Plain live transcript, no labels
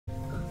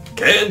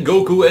Can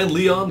Goku and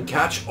Leon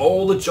catch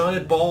all the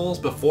giant balls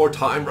before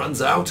time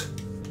runs out?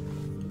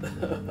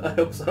 I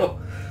hope so.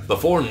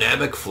 Before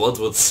Namek floods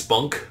with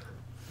spunk?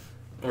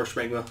 Or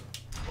Smegma.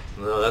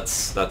 No,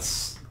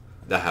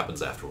 that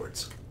happens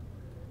afterwards.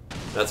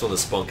 That's when the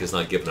spunk is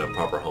not given a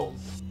proper home.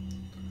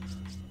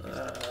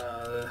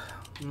 I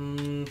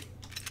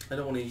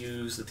don't want to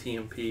use the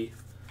TMP.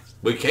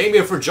 We came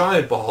here for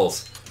giant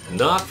balls,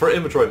 not for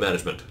inventory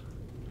management.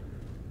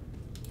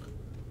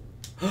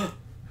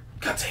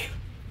 Cutscene.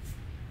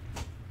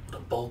 What a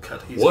bowl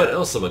cut he's What got.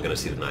 else am I going to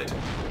see tonight?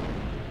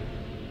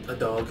 A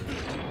dog.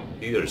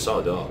 He either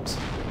saw dogs.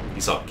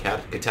 He saw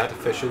catata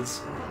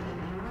fishes.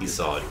 He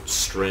saw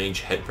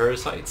strange head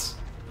parasites.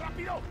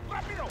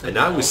 And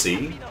now we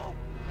see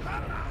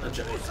A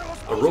giant.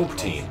 a rope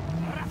team.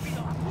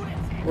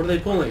 What are they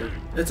pulling?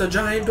 It's a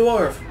giant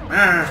dwarf.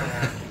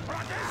 Ah.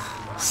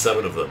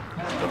 7 of them.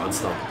 They're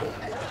unstoppable.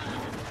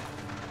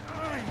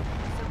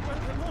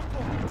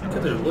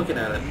 Because they're looking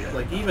at it.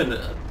 Like, even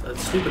a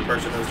stupid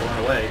person knows to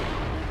run away.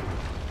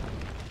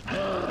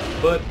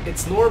 But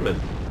it's Norman.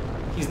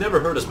 He's never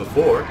hurt us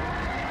before.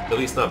 At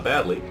least not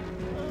badly.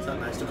 It's not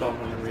nice to call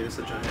Norman Reedus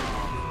a giant.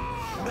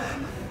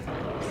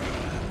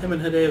 Him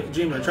and Hideo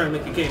Kojima are trying to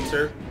make a game,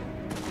 sir.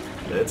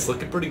 It's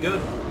looking pretty good.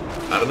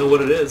 I don't know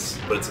what it is,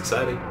 but it's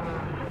exciting.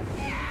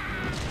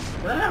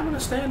 I'm gonna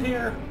stand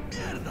here.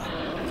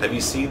 Have you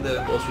seen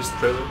the most recent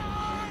trailer?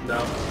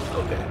 No.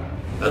 Okay.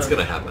 That's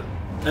gonna happen.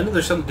 I know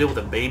there's something to do with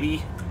a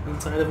baby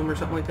inside of him or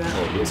something like that.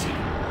 Oh, you'll see.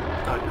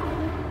 Oh,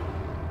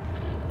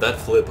 yeah. That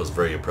flip was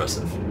very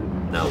impressive.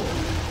 Now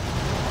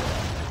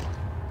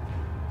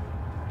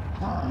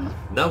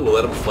we'll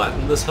let him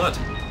flatten this hut.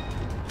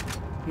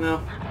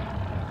 No.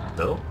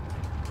 No?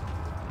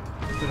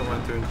 I'm gonna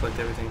run through and collect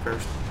everything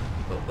first.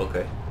 Oh,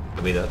 okay.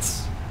 I mean,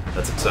 that's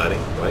exciting,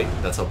 right?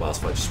 That's how boss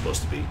fights are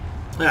supposed to be.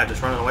 Yeah,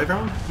 just running away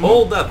from him?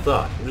 Hold that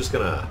thought. I'm just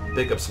gonna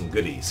pick up some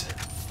goodies.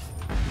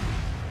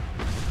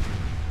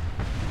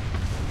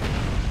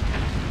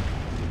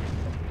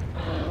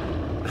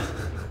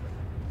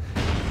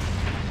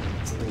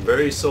 Something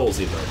very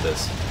soulsy about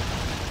this.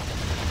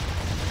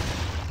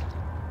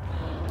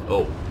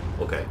 Oh,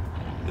 okay.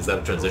 Is that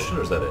a transition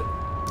or is that it?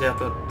 Yeah,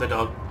 the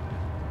dog.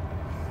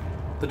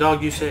 The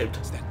dog you saved.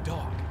 It's that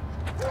dog.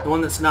 The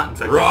one that's not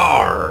infected.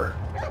 Roar!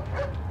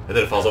 And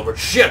then it falls over.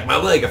 Shit, my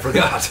leg, I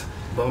forgot!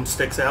 Bone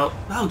sticks out.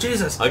 Oh,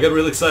 Jesus! I got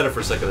really excited for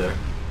a second there.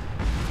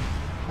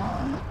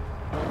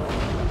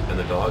 And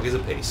the dog is a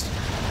paste.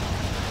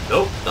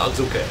 Nope, dog's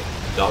okay.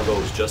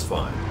 Doggo's just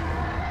fine.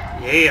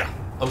 Yeah!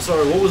 I'm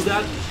sorry, what was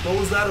that? What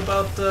was that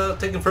about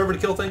taking forever to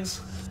kill things?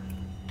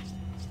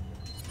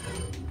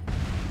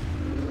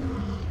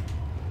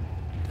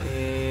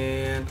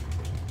 And...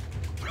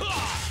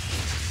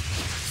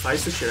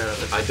 slice the shit out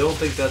of it. I don't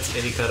think that's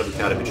any kind of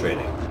academy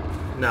training.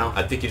 No.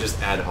 I think you just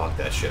ad hoc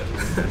that shit.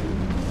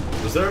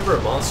 Was there ever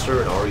a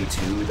monster in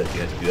RE2 that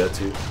you had to do that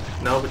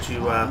to? No, but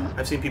you,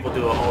 I've seen people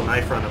do a whole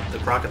knife run of the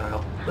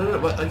crocodile. No,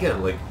 but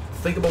again, like,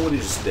 think about what you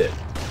just did.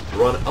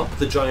 Run up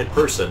the giant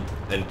person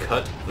and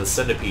cut the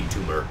centipede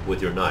tumor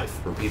with your knife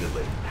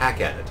repeatedly.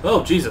 Hack at it.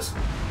 Oh, Jesus.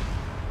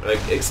 Like,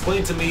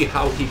 explain to me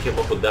how he came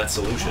up with that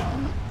solution.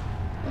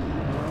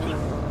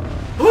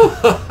 Ooh!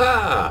 Ha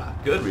ha!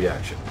 Good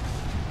reaction.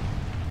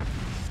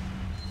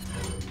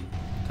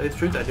 Tell you the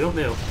truth, I don't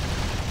know.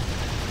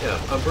 Yeah,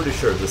 I'm pretty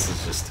sure this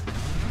is just...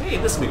 Hey,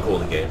 this will be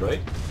cool in the game, right?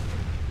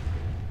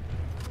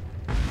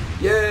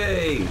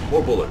 Yay!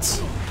 More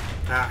bullets.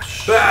 Ah,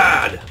 shit.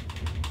 Bad!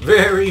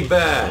 Very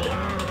bad!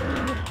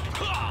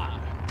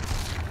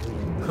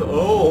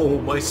 Oh,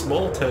 my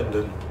small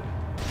tendon.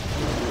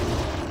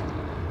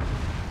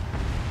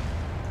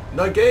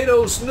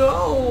 Nagatos,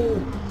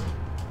 no!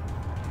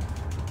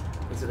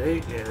 Is it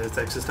 8? Yeah, it's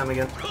X this time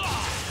again.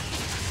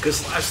 Cause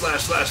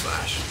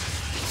slash.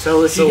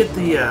 So if So- you get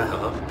the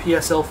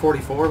PSL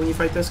 44 when you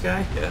fight this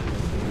guy, Yeah.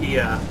 he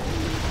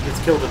gets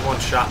killed in one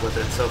shot with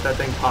it. So if that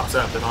thing pops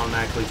up, it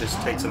automatically just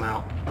takes him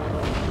out.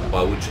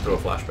 Why wouldn't you throw a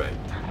flashbang?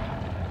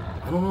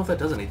 I don't know if that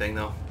does anything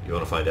though. You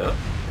wanna find out?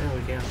 Yeah,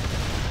 we can.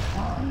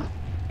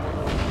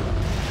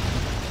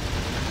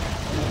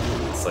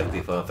 It's like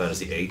the Final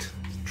Fantasy VIII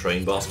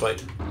train boss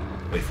fight.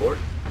 Wait for it.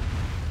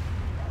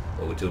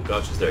 Oh, with 2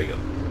 crouches, there you go.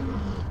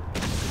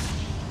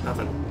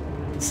 Nothing.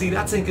 See,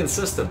 that's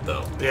inconsistent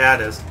though. Yeah,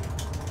 it is.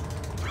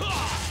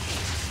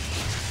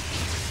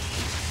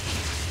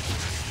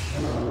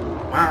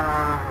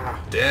 Ah!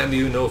 Damn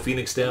you, no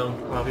Phoenix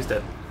down. Well, he's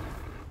dead.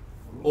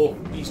 Oh,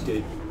 he's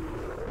dead.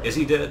 Is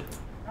he dead?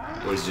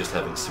 Or is he just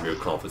having severe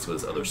conflicts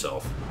with his other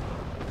self?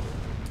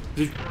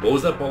 What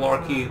was that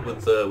malarkey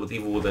with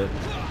Evil Within?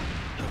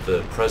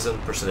 The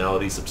present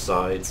personality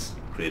subsides,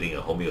 creating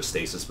a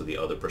homeostasis with the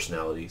other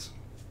personalities.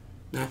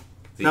 Yeah.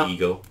 The No.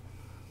 ego.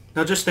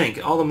 Now just think,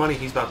 all the money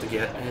he's about to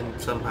get, and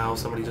somehow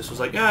somebody just was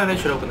like, yeah, they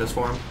should open this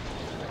for him.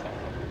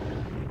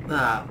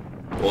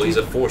 Well, he's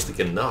a force that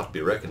cannot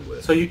be reckoned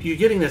with. So you're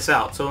getting this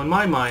out. So in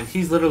my mind,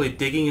 he's literally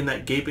digging in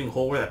that gaping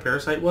hole where that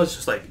parasite was,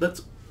 just like,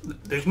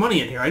 there's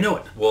money in here, I know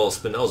it. Well,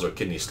 spinels are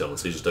kidney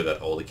stones, so he just dug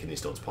out all the kidney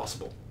stones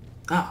possible.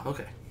 Ah,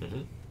 okay.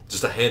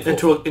 Just a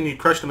handful. And you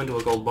crushed them into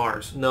a gold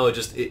bars. No,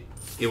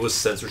 it was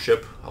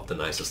censorship of the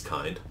nicest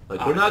kind.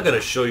 Like, we're not going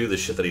to show you the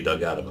shit that he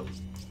dug out of him.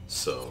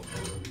 So,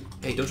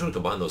 hey, don't you want to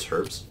combine those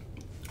herbs?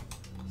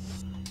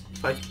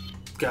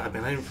 God,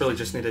 man, I really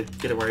just need to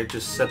get it where I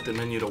just set the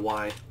menu to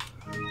Y.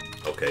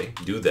 Okay,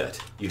 do that.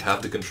 You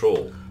have the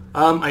control.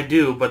 I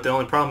do, but the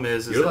only problem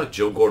is You're like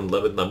Joe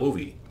Gordon-Levitt in that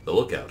movie, The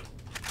Lookout.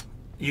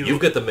 You've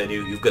got the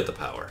menu, you've got the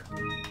power.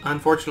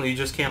 Unfortunately, you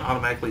just can't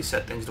automatically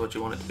set things to what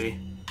you want it to be.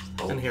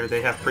 Oh. And here,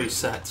 they have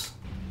presets.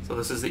 So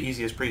this is the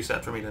easiest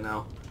preset for me to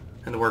know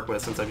and to work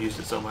with since I've used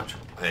it so much.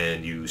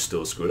 And you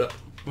still screw it up?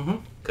 Mm-hmm.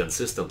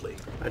 Consistently?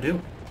 I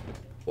do.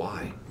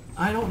 Why?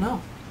 I don't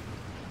know.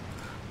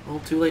 Well,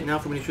 too late now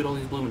for me to shoot all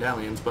these blue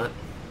medallions, but...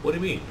 What do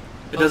you mean?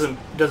 It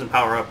doesn't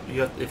power up.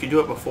 If you do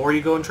it before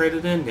you go and trade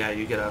it in, yeah,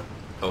 you get a...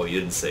 Oh, you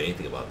didn't say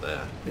anything about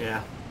that.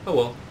 Yeah. Oh,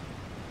 well.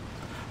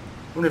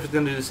 I wonder if it's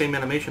going to do the same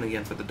animation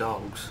again for the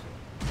dogs.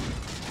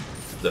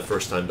 The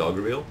first time dog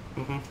reveal?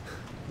 Mm-hmm.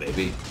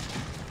 Maybe.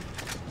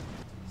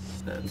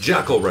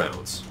 Jackal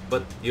rounds.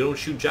 But you don't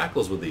shoot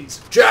jackals with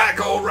these.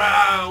 Jackal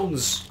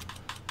rounds!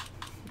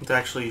 To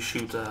actually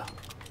shoot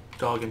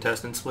dog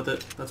intestines with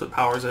it. That's what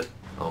powers it.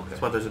 Okay.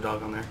 That's why there's a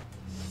dog on there.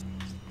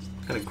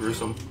 Kind of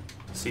gruesome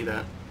to see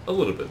that. A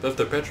little bit. But if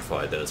they're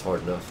petrified, then it's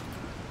hard enough.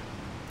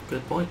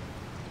 Good point.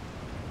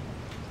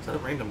 Is that a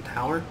random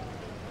tower?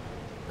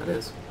 That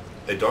is.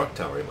 A dark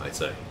tower, you might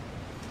say.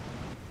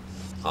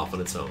 Off on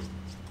its own.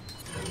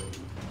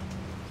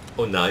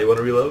 Oh, now you want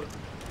to reload?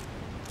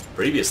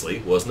 Previously,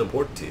 wasn't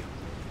important to you.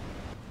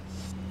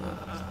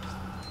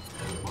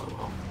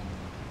 Well.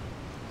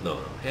 No,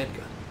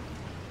 handgun.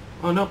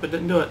 Oh, nope, it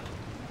didn't do it.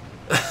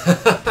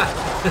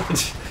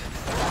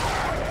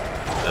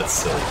 That's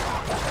silly.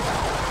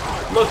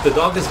 Look, the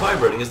dog is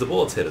vibrating as the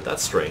bullets hit it.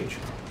 That's strange.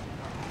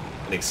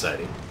 And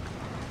exciting.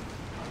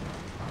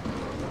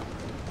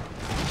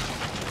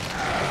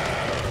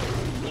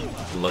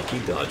 Lucky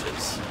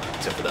dodges.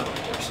 Except for that one,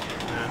 of course.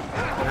 Yeah,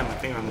 I don't have my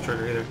finger on the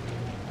trigger either.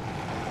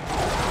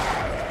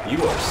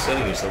 You are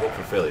setting yourself up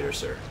for failure,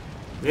 sir.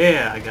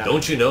 Yeah, I got it.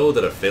 Don't you know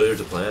that a failure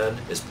to plan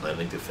is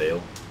planning to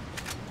fail?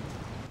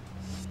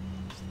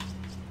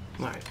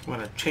 Alright, I'm going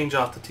to change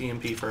off the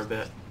TMP for a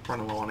bit.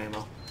 Running low on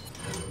ammo.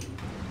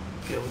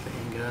 Deal with the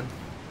handgun.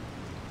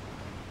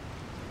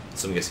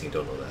 So I'm guessing you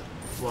don't know that.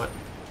 What?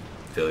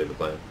 Failure to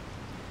plan?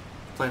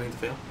 Planning to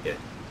fail? Yeah.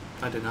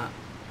 I did not.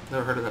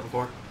 Never heard of that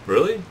before.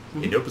 Really?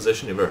 Mm-hmm. In your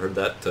position, you ever heard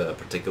that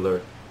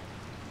particular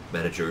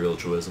managerial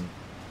truism?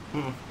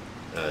 Mm-mm.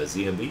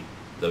 ZMB?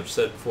 Is that what you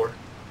said before?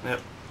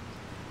 Yep.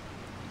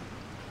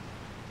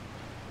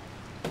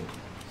 So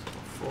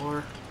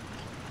 4.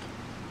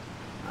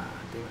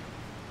 Damn it.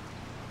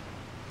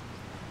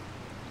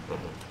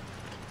 Uh-huh.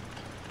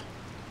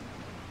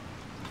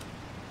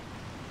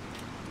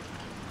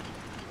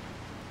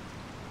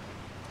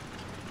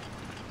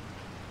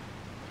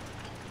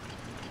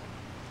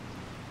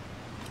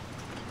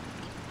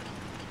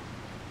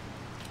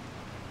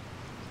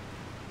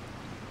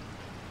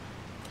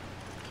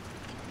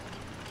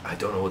 I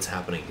don't know what's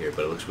happening here,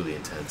 but it looks really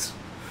intense.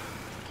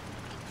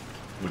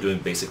 We're doing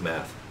basic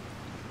math.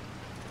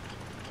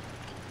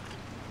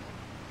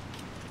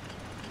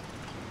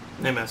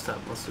 They messed up.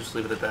 Let's just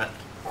leave it at that.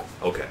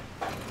 Okay.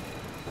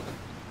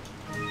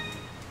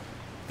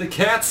 The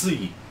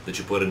catsie that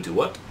you put into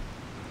what?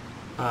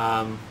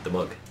 The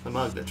mug. The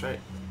mug, that's right.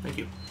 Thank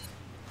you.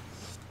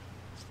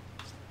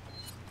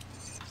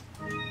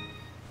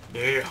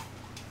 Yeah.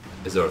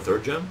 Is there a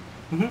third gem?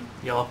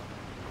 Mm-hmm. Yellow.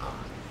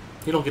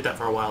 You don't get that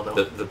for a while,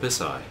 though. The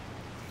piss eye.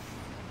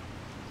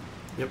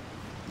 Yep.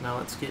 Now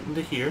let's get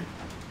into here.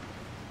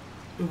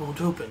 It won't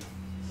open.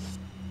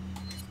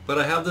 But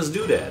I have this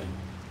doodad.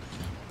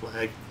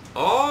 Flag.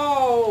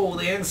 Oh,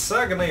 the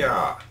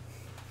insignia!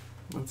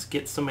 Let's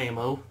get some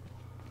ammo.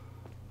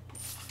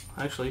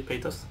 Actually,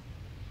 pitas.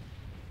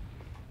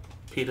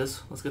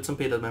 Pitas. Let's get some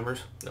pita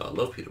members. Oh, I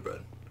love pita bread.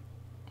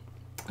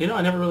 You know,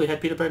 I never really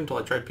had pita bread until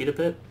I tried Pita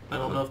Pit. I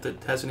don't know if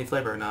it has any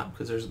flavor or not,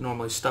 because there's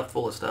normally stuff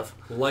full of stuff.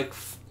 Like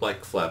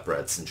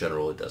flatbreads in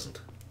general, it doesn't.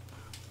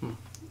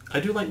 I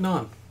do like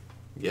naan.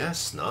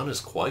 Yes, naan is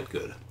quite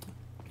good.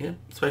 Yeah,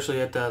 especially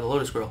at the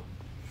Lotus Grill.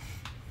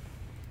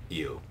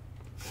 Ew.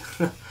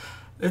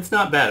 It's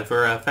not bad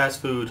for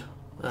fast food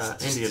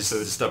Indian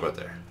food. Stop right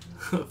there.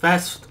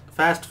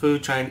 fast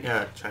food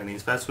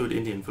Chinese fast food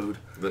Indian food.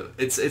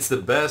 It's the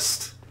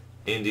best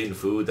Indian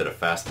food that a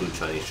fast food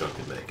Chinese joint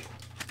can make.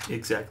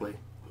 Exactly.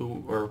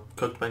 Who are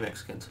cooked by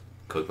Mexicans.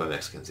 Cooked by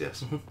Mexicans,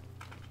 yes.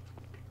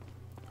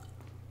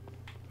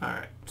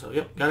 Alright, so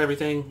yep, got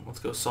everything. Let's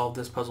go solve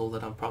this puzzle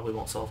that I probably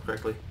won't solve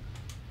correctly.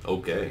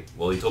 Okay.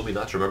 Well, you told me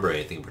not to remember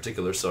anything in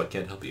particular, so I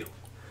can't help you.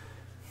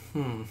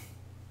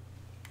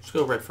 Let's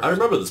go red first. I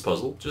remember this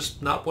puzzle,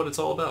 just not what it's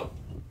all about.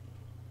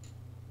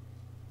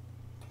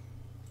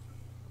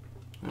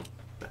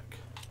 Back.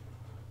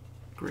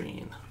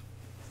 Green.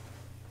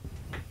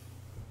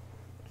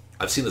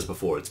 I've seen this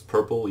before. It's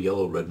purple,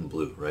 yellow, red, and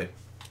blue, right?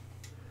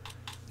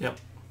 Yep.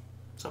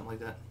 Something like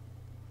that.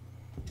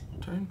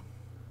 Turn.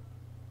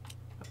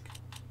 Back.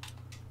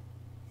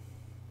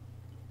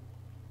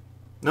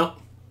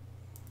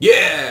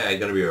 I'm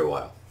gonna be here a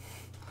while.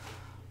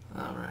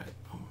 Alright.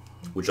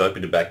 Would you like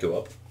me to back you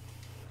up?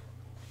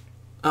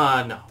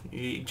 No.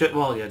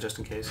 Well, yeah, just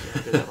in case.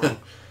 Yeah, I did that wrong.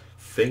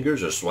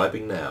 Fingers are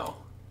swiping now.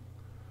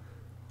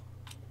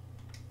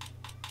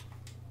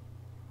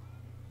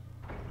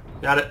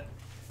 Got it.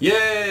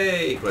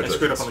 Yay! I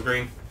screwed up on the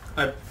green.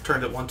 I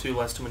turned it 1 too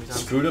many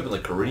times. Screwed up in the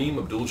Kareem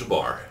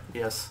Abdul-Jabbar.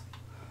 Yes.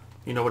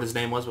 You know what his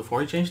name was before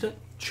he changed it?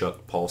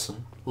 Chuck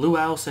Paulson.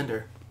 Luau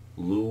Cinder.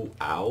 Lou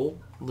Owl?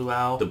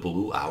 Luau. The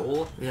Blue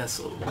Owl? Yes,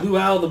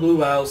 Luau the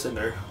Blue Owl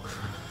Cinder.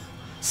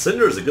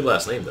 Cinder is a good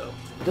last name, though.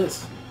 It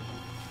is.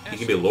 He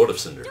can be Lord of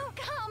Cinder. Don't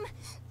come.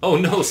 Oh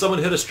no, someone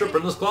hit a stripper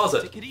in this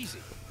closet. Take it easy.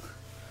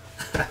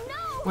 No.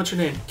 What's your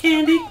name?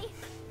 Candy.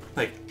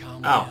 Like,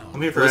 oh,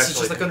 I'm here for This is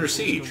actually. just like Under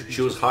Siege.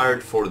 She was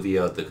hired for the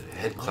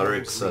head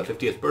cleric's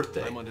 50th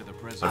birthday. I'm under the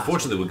president's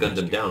Unfortunately, we gunned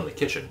him down in the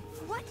kitchen.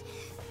 What?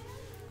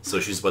 So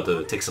she's about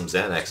to take some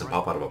Xanax and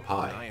pop out of a I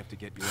pie. have to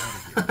get you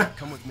out of here.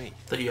 Come with me.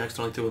 That you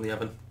accidentally threw in the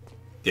oven.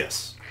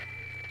 Yes.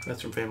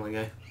 That's from Family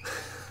Guy.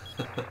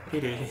 He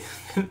did.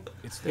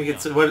 It's I think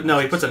it's what? No,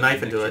 he puts a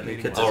knife into it and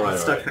it gets Alright,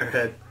 stuck alright. in her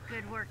head.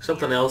 Good work.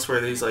 Something else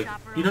where he's like,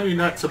 you know, you're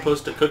not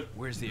supposed to cook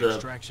Where's the the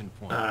extraction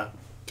point?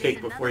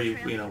 cake before you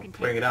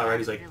bring it out, right?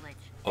 He's like,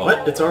 Oh.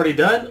 what? It's already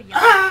done?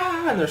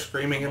 Ah! And they're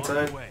screaming On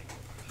inside. the way.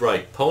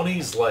 Right,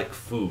 ponies like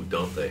food,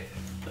 don't they?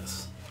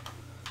 Yes.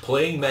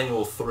 Playing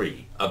Manual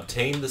 3.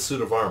 Obtain the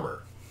suit of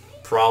armor.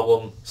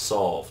 Problem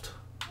solved.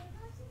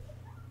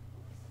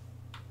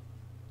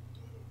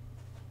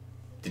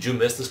 Did you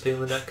miss this pain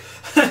in the neck?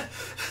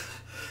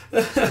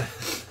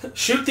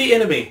 Shoot the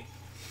enemy.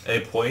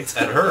 And it points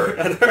at her.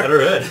 At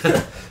her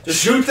head.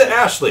 Shoot the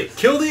Ashley!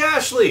 Kill the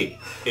Ashley!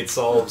 It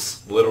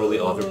solves literally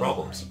all of your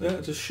problems.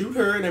 Yeah, just shoot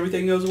her and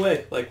everything goes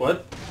away. Like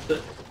what?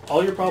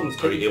 All your problems.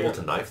 Are taken you able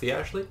care to knife the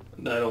Ashley? of.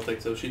 No, I don't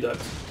think so. She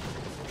ducks.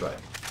 Try it.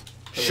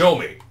 Show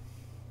me!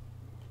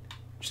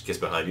 She gets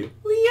behind you.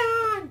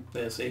 Leon!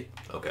 Yeah, see?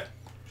 Okay.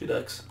 She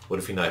ducks. What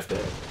if you knifed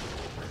Dad?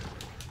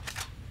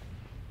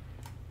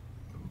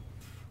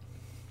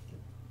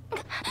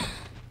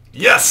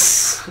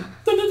 Yes!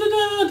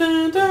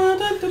 I'm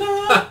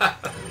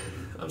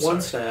sorry.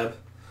 One stab.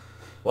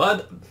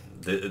 What?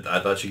 I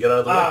thought you got out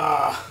of the way.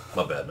 Ah!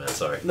 My bad, man.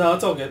 Sorry. No,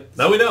 it's all good.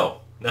 Now we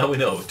know. Now we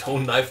know.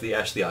 Don't knife the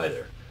Ashley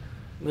either.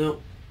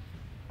 No.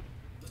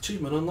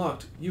 Achievement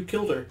unlocked. You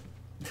killed her.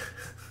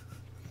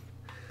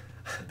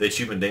 The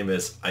achievement name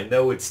is, I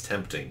know it's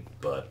tempting,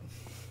 but...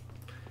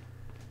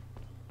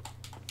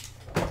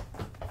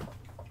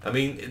 I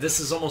mean, this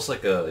is almost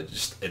like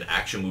just an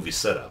action movie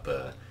setup.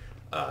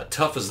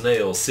 Tough as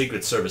nails,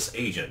 Secret Service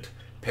agent,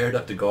 paired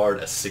up to guard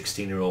a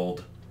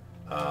 16-year-old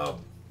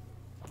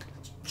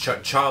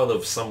child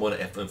of someone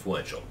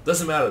influential.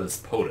 Doesn't matter if it's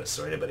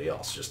POTUS or anybody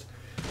else, just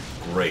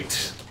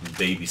great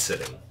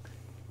babysitting.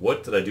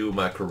 What did I do in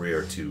my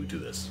career to do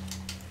this?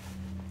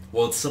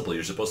 Well, it's simple.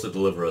 You're supposed to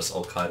deliver us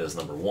Al-Qaeda's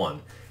number 1,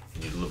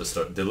 and you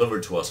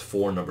delivered to us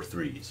 4 number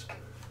 3s.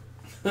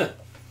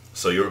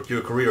 So your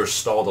career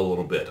stalled a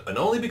little bit, and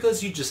only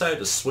because you decided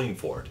to swing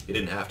for it. You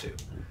didn't have to.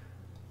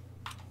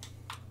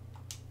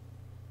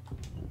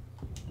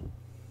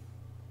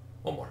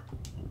 One more.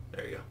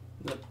 There you go.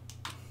 Yep.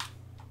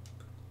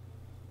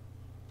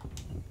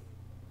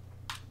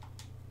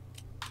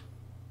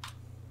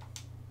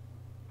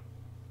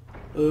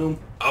 Boom.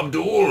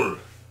 Abdul!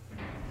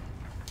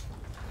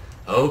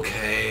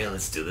 Okay,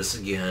 let's do this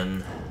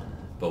again.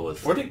 But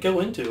with... Where'd it go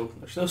into?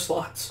 There's no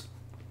slots.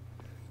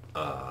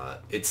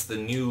 it's the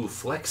new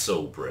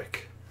Flexo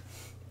brick.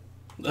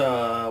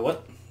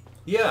 What?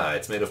 Yeah,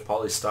 it's made of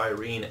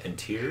polystyrene and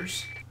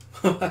tears.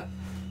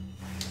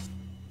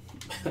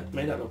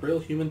 Made out of real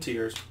human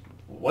tears.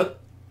 What?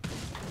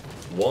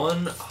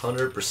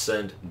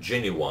 100%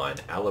 genuine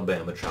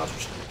Alabama trouser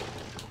snake.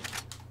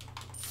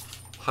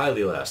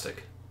 Highly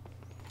elastic.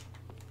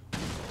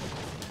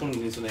 Someone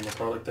needs to name a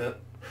product that.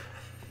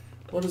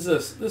 What is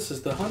this? This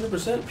is the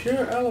 100%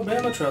 pure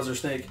Alabama trouser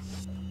snake.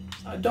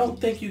 I don't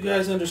think you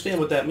guys understand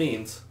what that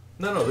means.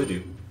 No, they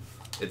do.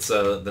 It's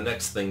the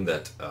next thing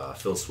that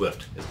Phil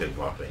Swift is getting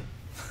marketing.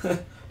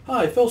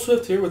 Hi, Phil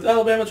Swift here with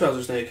Alabama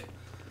trouser snake.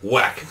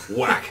 Whack,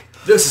 whack.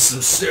 This is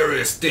some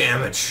serious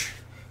damage.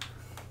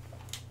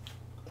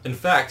 In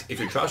fact, if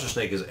your trouser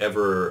snake is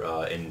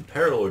ever in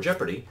peril or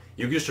jeopardy,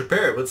 you can just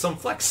repair it with some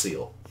Flex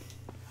Seal.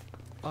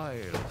 I'll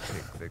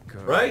take the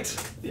curve.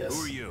 Right? Yes.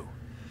 Who are you?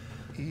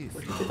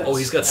 Oh,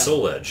 he's got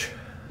Soul Edge.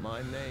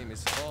 My name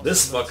is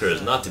This fucker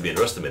is not to be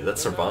underestimated.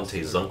 That's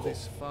Cervantes' uncle.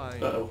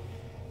 Uh-oh.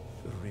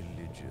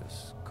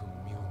 Religious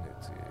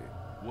community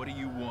What do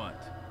you want?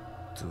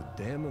 to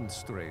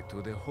demonstrate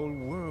to the whole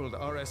world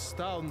our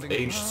astounding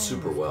Aged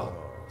super well.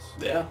 powers.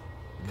 Yeah.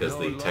 Because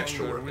No the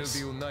texture longer work will is the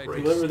United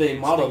great. Whoever they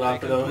States modeled think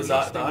after, they though, can his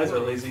police the the eyes are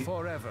world lazy.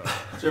 forever.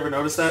 Did you ever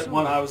notice that?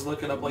 One eye was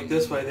looking up like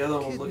this way, the other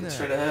one was looking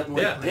straight ahead. I'm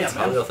like, Yeah, it's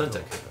damn, highly man.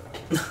 authentic.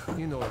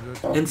 In order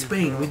to In give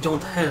Spain, we power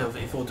don't have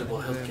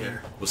affordable healthcare.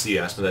 We'll see you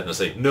ask me that and I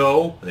say,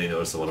 no. And then you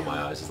notice that one of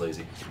my eyes is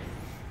lazy.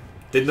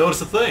 Didn't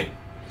notice a thing.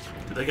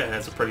 Dude, that guy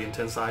has a pretty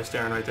intense eye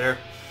staring right there.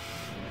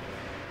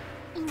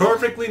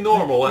 Perfectly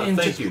normal, He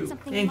thank injected-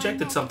 you. He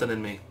injected something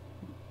in me.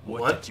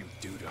 What? did you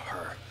do to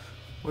her?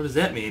 What does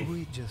that mean?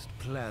 We just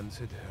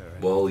planted her.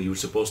 Well, you were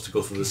supposed to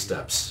go through the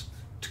steps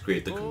to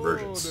create the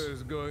convergence.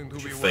 there's going to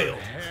But you be failed.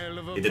 one hell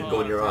of a It didn't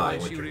go in your party eye, when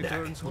it went she in your neck.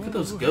 returns Look home at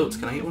those to goats. her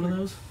Can I eat one of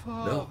those?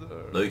 No,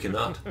 father. no, you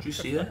cannot. Did you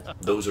see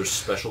that? Those are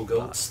special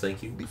goats.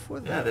 Thank you.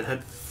 Before Yeah, that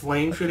had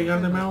flame shooting out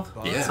of their mouth.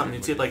 Yeah. Something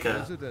you'd see at like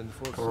a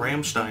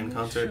Rammstein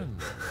concert.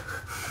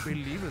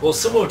 Well,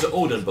 similar to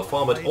Odin,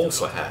 Baphomet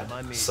also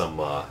had some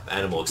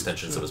animal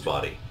extensions of his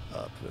body.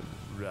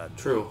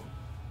 True.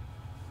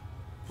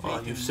 Oh,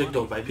 you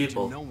signaled by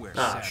people. Nowhere,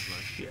 Ah,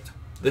 Sadler. shit.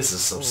 This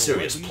is some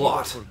serious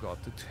plot.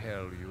 Forgot to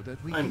tell you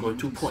that we I'm can going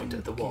to only point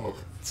at the wall.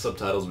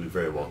 Subtitles would be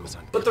very welcome,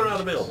 but they're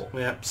not available.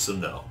 Yeah. So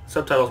no.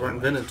 Subtitles weren't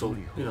invented until,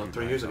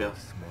 3 years ago.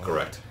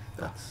 Correct.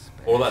 Yeah.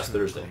 Or last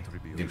Thursday,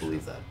 if you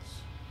believe that.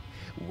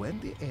 When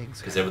the eggs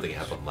Because everything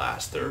happened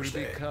last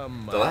Thursday.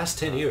 become The last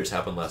 10 years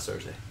happened last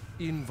Thursday.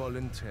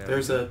 involuntary.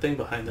 There's a thing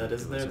behind that,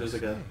 isn't there? There's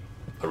like a...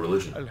 A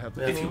religion, I'll have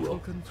if you total will.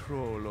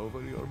 control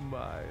over your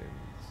minds.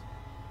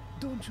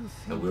 Don't you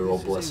think And we're all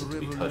this blessed is a to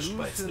be touched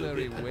by its new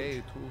revolutionary independent. way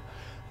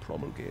to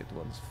promulgate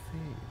one's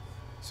faith?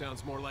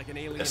 Sounds more like an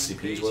alien SCPs,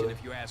 invasion were they?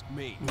 if you ask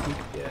me.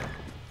 Yeah.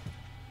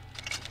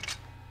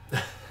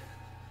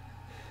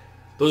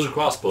 Those are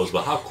crossbows,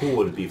 but how cool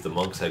would it be if the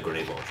monks had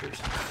grenade launchers?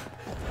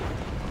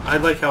 I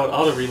like how it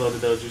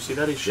auto-reloaded those. You see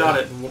that? He shot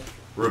it and...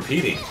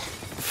 Repeating.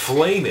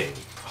 Flaming.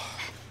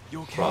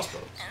 You okay?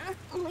 Crossbows.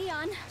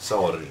 Leon,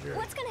 Solid engineering.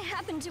 what's gonna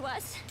happen to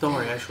us? Don't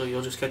worry, Ashley.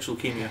 You'll just catch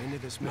leukemia. Into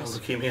this No, mess.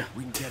 leukemia.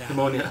 We can get out.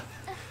 Pneumonia.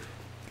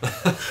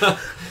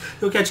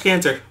 You'll catch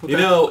cancer. You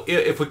know,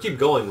 if we keep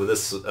going with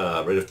this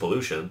rate of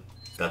pollution,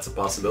 that's a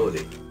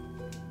possibility.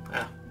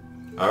 Yeah.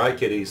 Alright,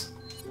 kiddies.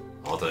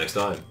 On to next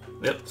time.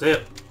 Yep, see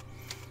it.